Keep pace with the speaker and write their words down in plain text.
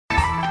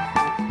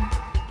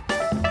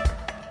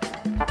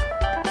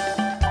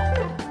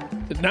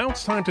Now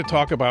it's time to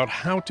talk about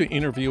how to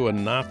interview a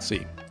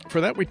Nazi. For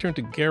that, we turn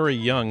to Gary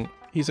Younge.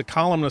 He's a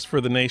columnist for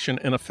The Nation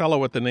and a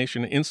fellow at the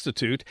Nation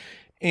Institute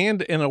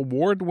and an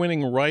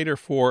award-winning writer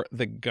for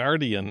The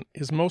Guardian.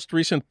 His most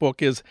recent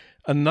book is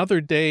Another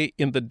Day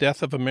in the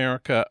Death of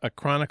America, a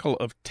chronicle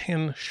of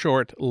 10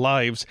 short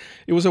lives.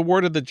 It was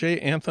awarded the J.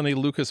 Anthony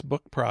Lucas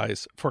Book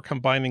Prize for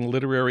combining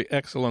literary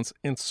excellence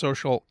and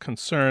social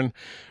concern.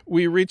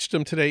 We reached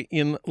him today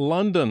in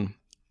London.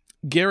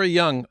 Gary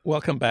Younge,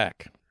 welcome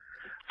back.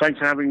 Thanks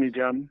for having me,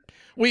 John.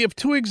 We have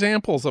two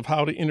examples of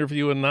how to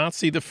interview a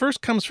Nazi. The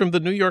first comes from the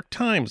New York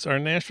Times, our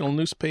national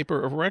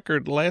newspaper of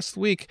record. Last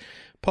week,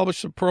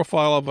 published a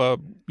profile of a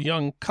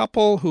young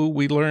couple who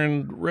we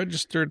learned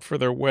registered for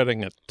their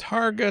wedding at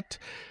Target.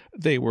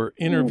 They were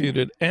interviewed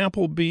at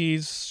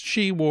Applebee's.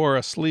 She wore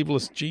a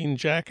sleeveless jean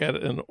jacket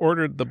and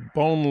ordered the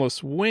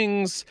boneless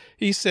wings.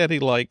 He said he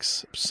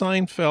likes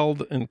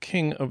Seinfeld and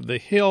King of the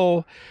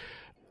Hill.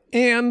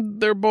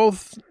 And they're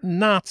both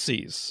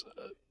Nazis.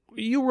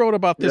 You wrote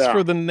about this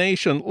for The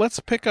Nation. Let's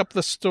pick up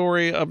the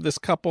story of this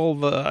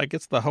couple, I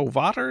guess the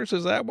Hovaters,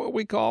 is that what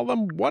we call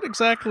them? What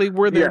exactly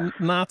were their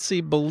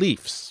Nazi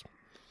beliefs?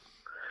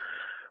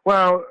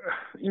 Well,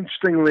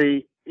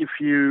 interestingly, if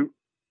you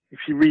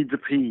read the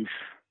piece,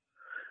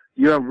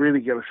 you don't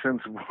really get a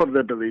sense of what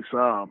their beliefs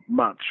are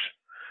much.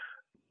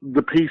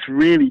 The piece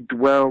really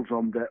dwells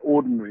on their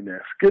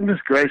ordinariness.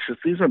 Goodness gracious,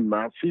 these are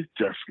Nazis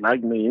just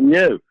like me and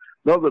you.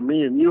 Not that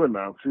me and you are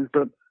Nazis,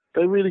 but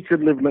they really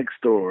could live next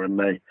door, and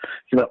they,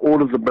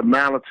 all of the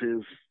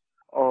banalities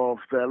of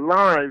their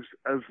lives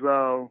as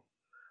though,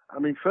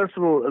 first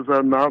of all, as though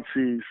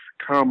Nazis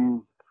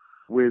come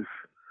with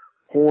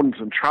horns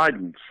and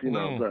tridents,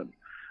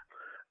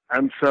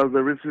 and so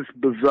there is this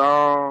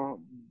bizarre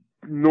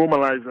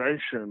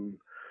normalization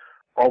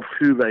of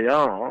who they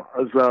are,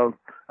 as though,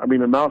 a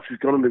Nazi's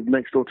got to live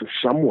next door to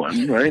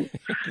someone, right?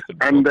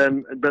 But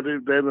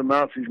they're the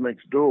Nazis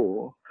next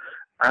door.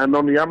 And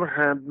on the other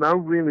hand, no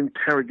real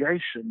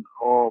interrogation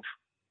of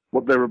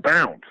what they're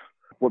about,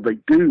 what they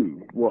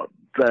do, what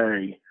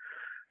they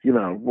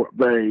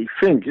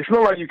think. It's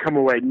not like you come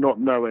away not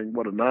knowing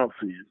what a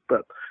Nazi is,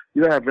 but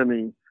you don't have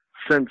any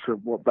sense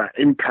of what that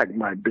impact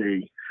might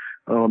be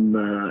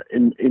on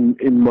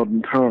in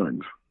modern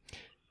times.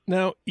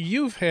 Now,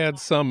 you've had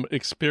some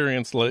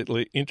experience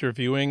lately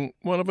interviewing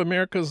one of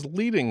America's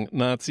leading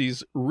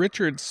Nazis,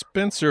 Richard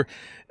Spencer.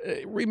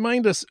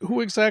 Remind us,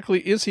 who exactly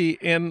is he,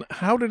 and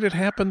how did it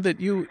happen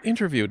that you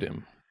interviewed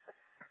him?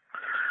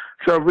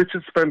 So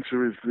Richard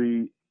Spencer is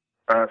the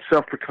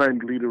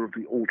self-proclaimed leader of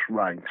the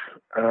alt-right.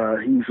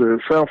 He's a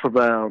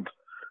self-avowed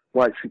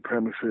white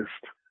supremacist.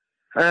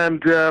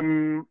 And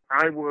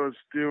I was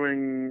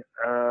doing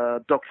a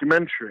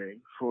documentary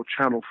for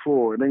Channel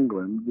 4 in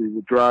England. We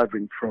were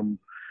driving from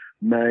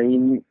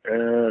Maine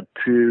to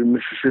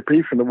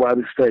Mississippi, from the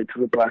whitest state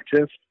to the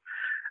blackest.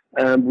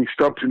 And we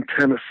stopped in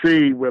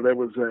Tennessee where there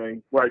was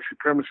a white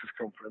supremacist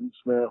conference.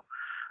 Now,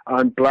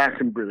 I'm black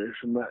and British,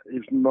 and that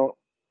is not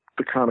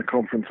the kind of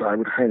conference I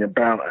would hang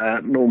about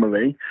at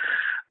normally,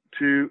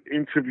 to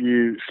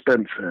interview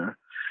Spencer.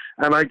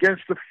 And I guess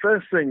the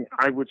first thing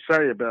I would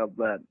say about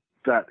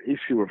that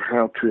issue of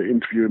how to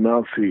interview a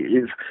Nazi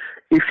is,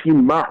 if you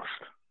must,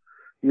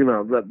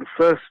 that the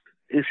first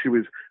issue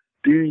is,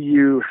 do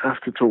you have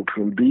to talk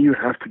to them? Do you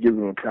have to give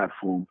them a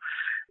platform?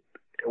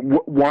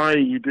 Why are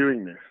you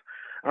doing this?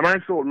 And I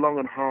thought long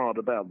and hard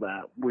about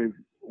that with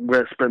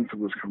where Spencer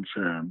was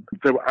concerned.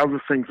 There were other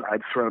things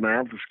I'd thrown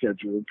out of the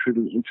schedule,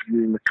 including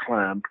interviewing the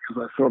Klan,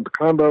 because I thought the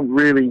Klan don't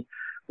really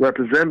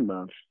represent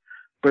much,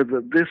 but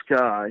that this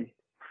guy,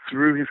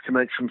 through his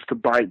connections to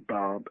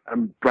Breitbart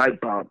and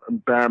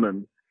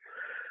Bannon,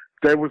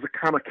 there was a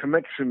kind of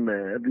connection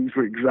there. These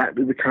were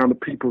exactly the kind of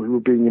people who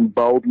were being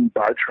emboldened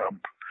by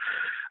Trump,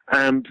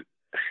 and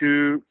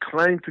who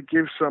claimed to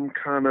give some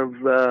kind of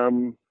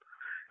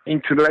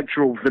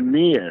intellectual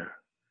veneer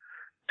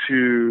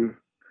to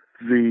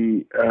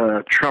the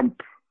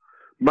Trump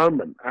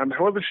moment. And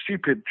however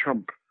stupid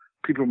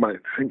people might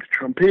think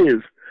Trump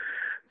is,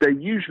 they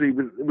usually,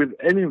 with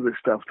any of this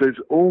stuff, there's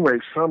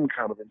always some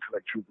kind of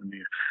intellectual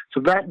veneer. So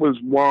that was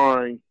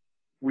why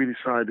we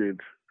decided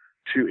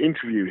to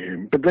interview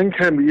him. But then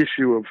came the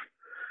issue of,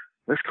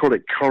 let's call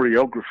it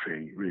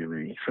choreography,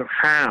 really. So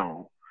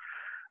how?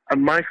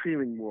 And my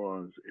feeling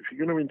was, if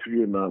you're going to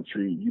interview a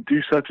Nazi, you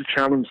do so to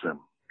challenge them.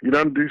 You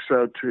don't do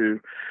so to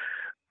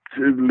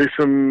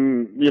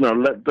listen,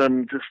 let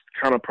them just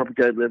kind of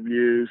propagate their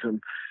views. And,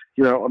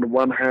 on the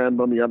one hand,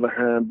 on the other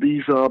hand,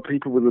 these are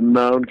people with a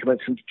known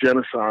connection to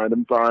genocide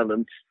and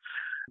violence.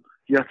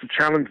 You have to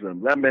challenge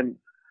them. That meant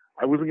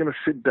I wasn't going to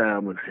sit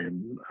down with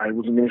him. I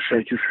wasn't going to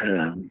shake his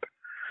hand.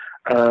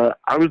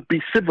 I would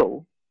be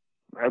civil.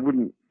 I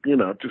wouldn't,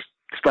 just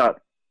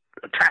start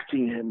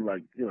attacking him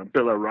like,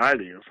 Bill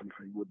O'Reilly or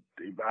something would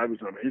if I was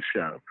on his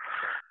show.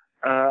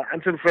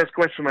 And so the first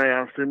question I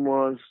asked him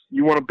was,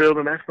 you want to build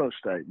an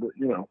ethno-state?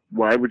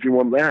 Why would you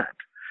want that?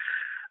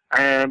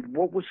 And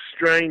what was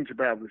strange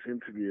about this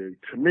interview,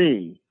 to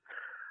me,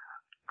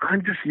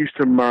 I'm just used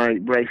to my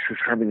races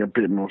having a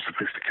bit more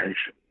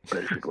sophistication,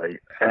 basically.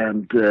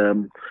 And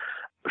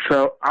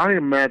so I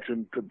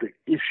imagined that the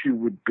issue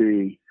would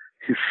be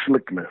his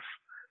slickness,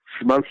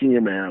 smoking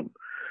him out,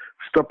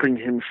 stopping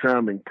him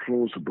sounding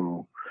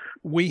plausible.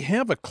 We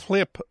have a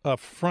clip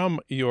from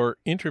your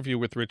interview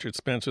with Richard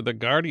Spencer. The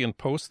Guardian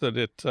posted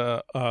it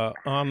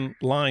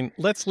online.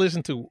 Let's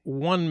listen to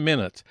 1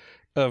 minute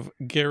of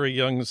Gary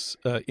Younge's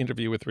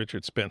interview with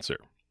Richard Spencer.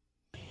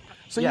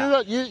 So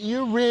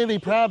you're really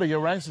proud of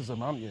your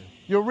racism, aren't you?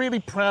 You're really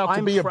proud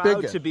to be a bigot.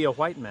 I'm proud to be a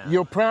white man.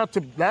 You're proud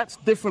to... That's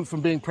different from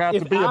being proud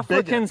to be a bigot. If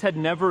Africans had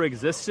never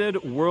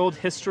existed, world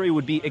history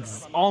would be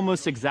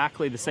almost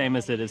exactly the same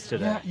as it is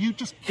today. Yeah, you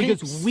just keep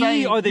because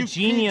we are the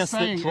genius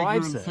that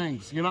drives it.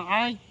 Things. You know,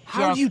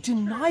 How do you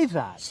deny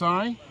that?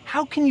 Sorry?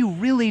 How can you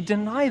really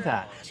deny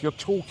that? You're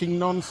talking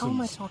nonsense. How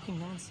am I talking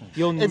nonsense?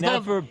 You'll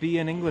never be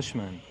an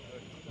Englishman.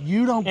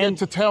 You don't get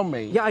to tell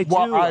me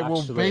what I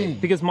will be.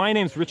 Because my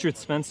name's Richard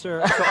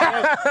Spencer.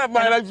 So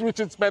my name's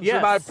Richard Spencer,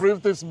 and I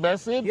approve this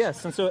message?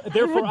 Yes, and so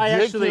therefore I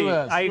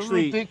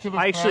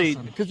actually,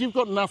 because you've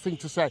got nothing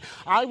to say.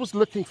 I was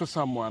looking for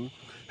someone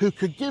who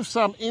could give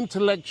some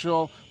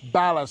intellectual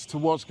ballast to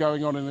what's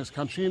going on in this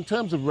country in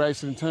terms of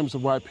race and in terms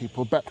of white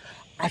people, but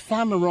I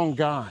found the wrong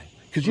guy,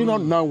 because you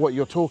don't know what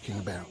you're talking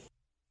about.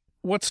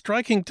 What's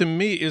striking to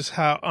me is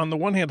how, on the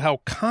one hand, how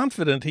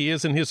confident he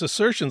is in his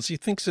assertions. He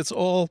thinks it's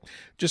all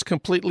just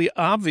completely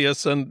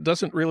obvious and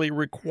doesn't really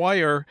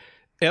require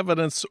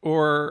evidence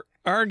or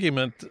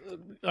argument.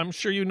 I'm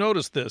sure you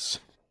noticed this.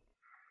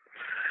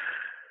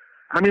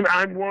 I mean,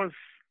 I was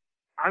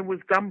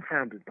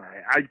dumbfounded by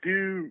it.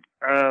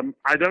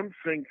 I don't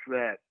think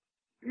that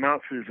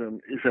Nazism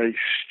is a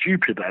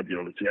stupid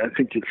ideology. I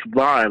think it's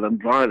vile and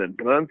violent,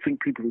 but I don't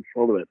think people who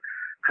follow it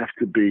have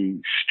to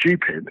be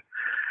stupid.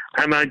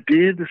 And I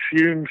did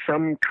assume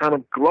some kind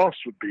of gloss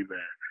would be there,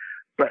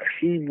 but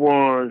he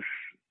was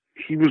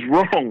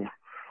wrong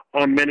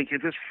on many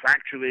cases,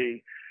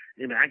 factually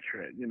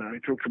inaccurate. You know, he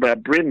talks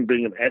about Britain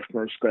being an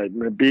ethno-state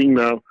and there being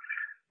no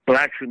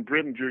blacks in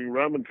Britain during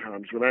Roman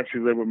times, when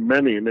actually there were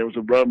many, and there was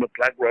a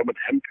black Roman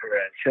emperor,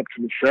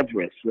 Septimus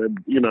Severus. And,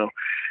 you know,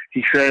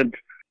 he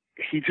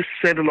just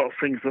said a lot of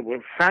things that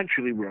were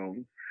factually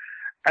wrong,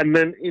 and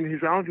then in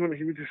his argument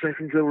he would just say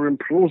things that were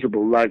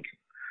implausible, like,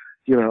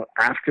 you know,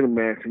 African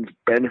Americans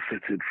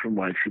benefited from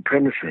white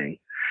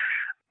supremacy.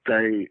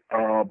 They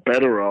are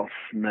better off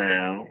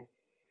now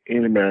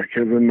in America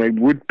than they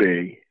would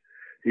be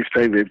if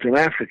they lived in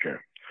Africa.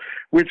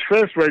 Which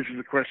first raises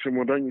the question,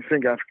 well, don't you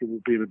think Africa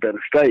would be in a better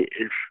state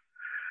if,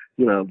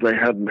 you know, they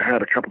hadn't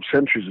had a couple of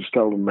centuries of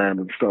stolen land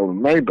and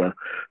stolen labor?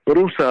 But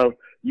also,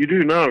 you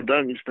do know,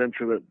 don't you,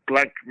 Spencer, that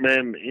black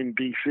men in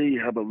D.C.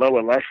 have a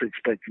lower life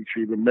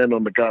expectancy than men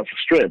on the Gaza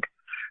Strip,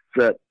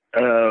 that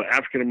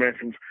African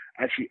Americans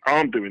actually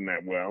aren't doing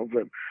that well,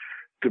 that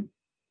the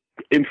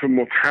infant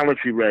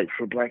mortality rate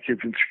for black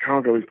kids in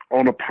Chicago is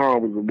on a par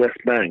with the West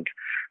Bank,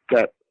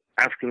 that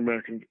African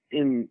Americans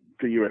in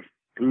the U.S.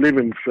 live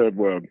in third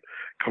world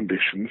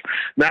conditions.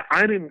 Now,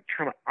 I didn't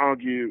kind of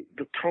argue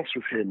the toss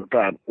with him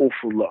about an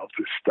awful lot of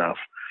this stuff.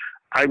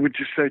 I would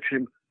just say to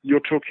him,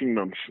 you're talking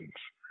nonsense.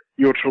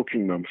 You're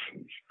talking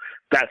nonsense.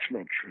 That's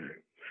not true.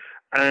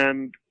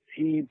 And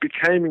he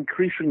became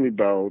increasingly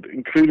bold,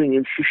 including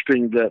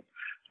insisting that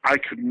I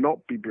could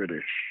not be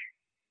British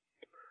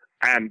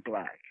and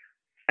black.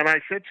 And I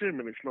said to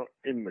him, and it's not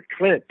in the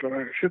clip, but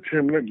I said to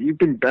him, look, you've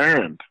been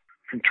banned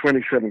from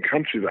 27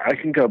 countries. I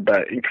can go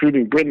back,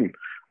 including Britain.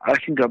 I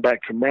can go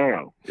back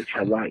tomorrow if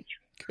I like.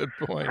 Good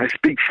point. I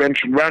speak French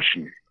and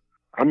Russian.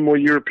 I'm more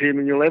European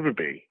than you'll ever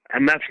be.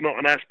 And that's not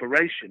an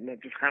aspiration.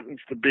 That just happens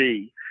to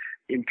be,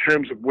 in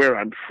terms of where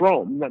I'm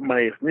from, not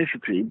my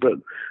ethnicity, but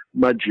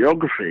my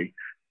geography,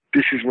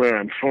 this is where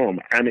I'm from.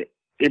 And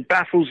it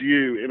baffles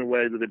you in a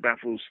way that it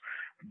baffles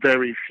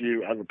very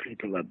few other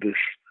people at this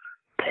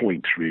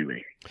point,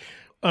 really.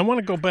 I want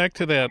to go back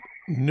to that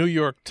New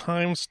York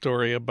Times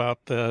story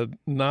about the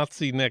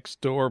Nazi next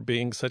door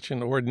being such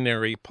an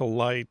ordinary,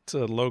 polite,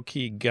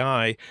 low-key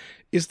guy.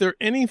 Is there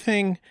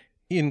anything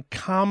in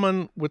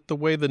common with the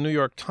way the New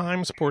York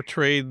Times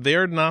portrayed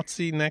their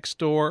Nazi next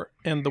door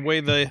and the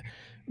way the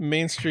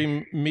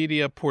mainstream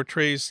media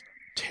portrays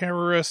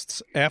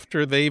terrorists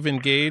after they've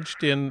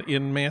engaged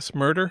in mass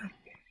murder?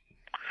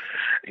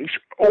 It's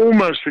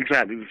almost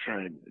exactly the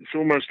same. It's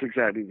almost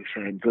exactly the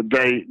same. That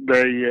they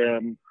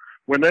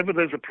whenever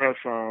there's a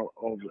profile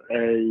of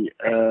a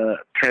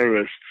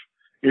terrorist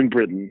in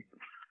Britain,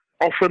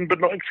 often but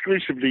not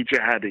exclusively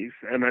jihadis,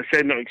 and I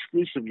say not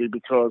exclusively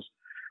because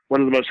one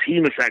of the most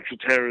heinous acts of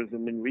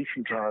terrorism in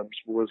recent times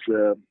was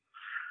a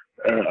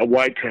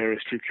white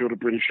terrorist who killed a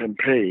British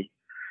MP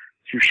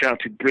who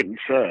shouted Britain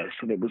first,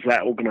 and it was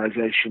that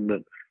organization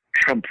that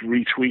Trump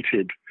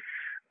retweeted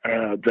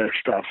their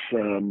stuff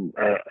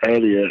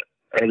earlier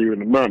in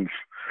the month.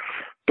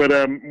 But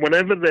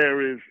whenever there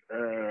is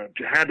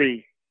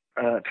jihadi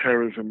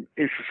terrorism,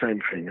 it's the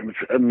same thing.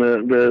 And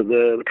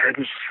the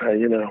papers say,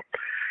 you know,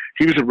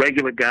 he was a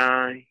regular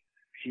guy.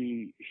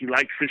 He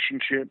liked fish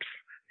and chips.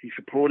 He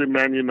supported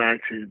Man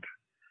United.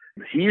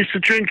 He used to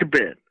drink a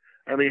bit,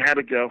 and he had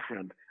a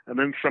girlfriend, and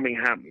then something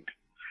happened.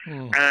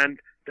 And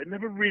they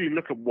never really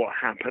look at what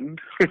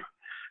happened.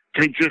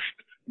 They just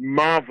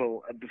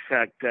marvel at the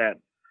fact that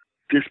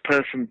this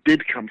person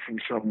did come from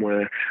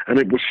somewhere, and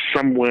it was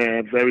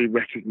somewhere very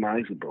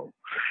recognizable.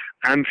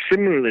 And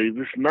similarly,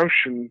 this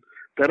notion,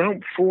 they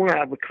don't fall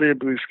out of a clear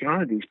blue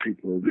sky, these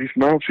people. These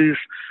Nazis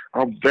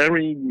are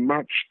very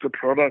much the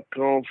product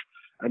of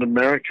an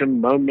American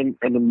moment,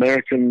 an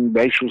American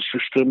racial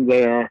system.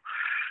 They're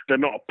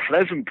not a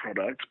pleasant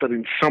product, but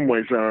in some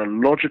ways they're a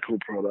logical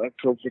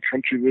product of a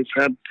country that's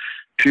had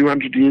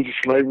 200 years of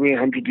slavery,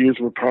 100 years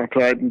of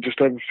apartheid, and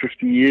just over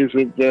 50 years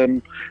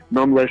of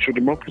non-racial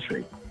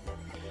democracy.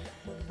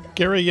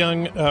 Gary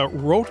Younge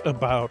wrote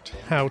about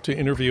how to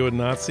interview a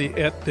Nazi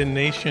at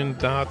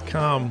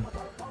thenation.com.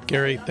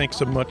 Gary, thanks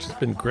so much. It's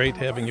been great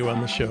having you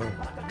on the show.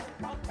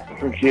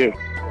 Thank you.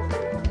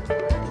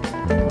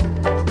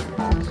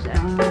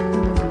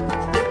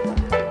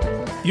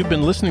 You've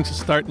been listening to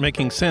Start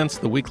Making Sense,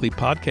 the weekly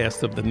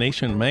podcast of The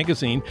Nation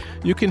magazine.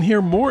 You can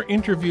hear more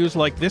interviews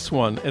like this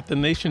one at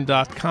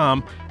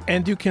thenation.com,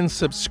 and you can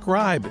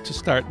subscribe to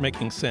Start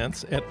Making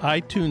Sense at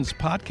iTunes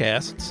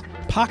Podcasts,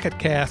 Pocket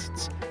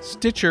Casts,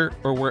 Stitcher,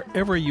 or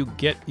wherever you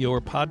get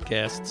your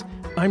podcasts.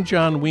 I'm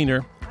John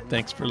Wiener.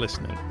 Thanks for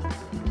listening.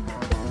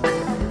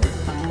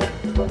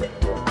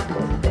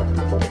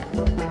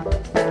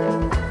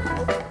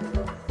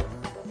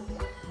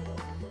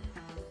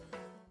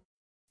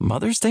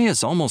 Mother's Day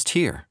is almost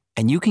here,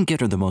 and you can get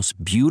her the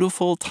most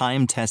beautiful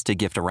time-tested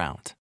gift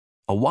around.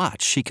 A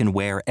watch she can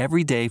wear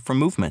every day from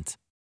Movement.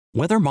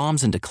 Whether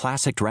mom's into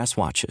classic dress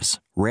watches,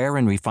 rare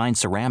and refined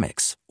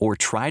ceramics, or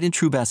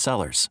tried-and-true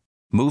bestsellers,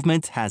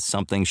 Movement has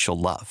something she'll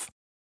love.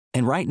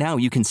 And right now,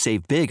 you can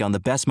save big on the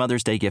best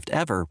Mother's Day gift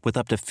ever with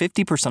up to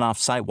 50% off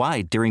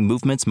site-wide during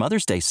Movement's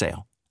Mother's Day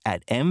sale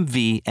at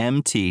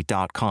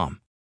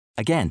mvmt.com.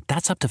 Again,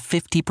 that's up to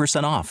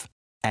 50% off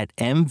at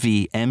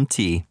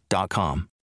mvmt.com.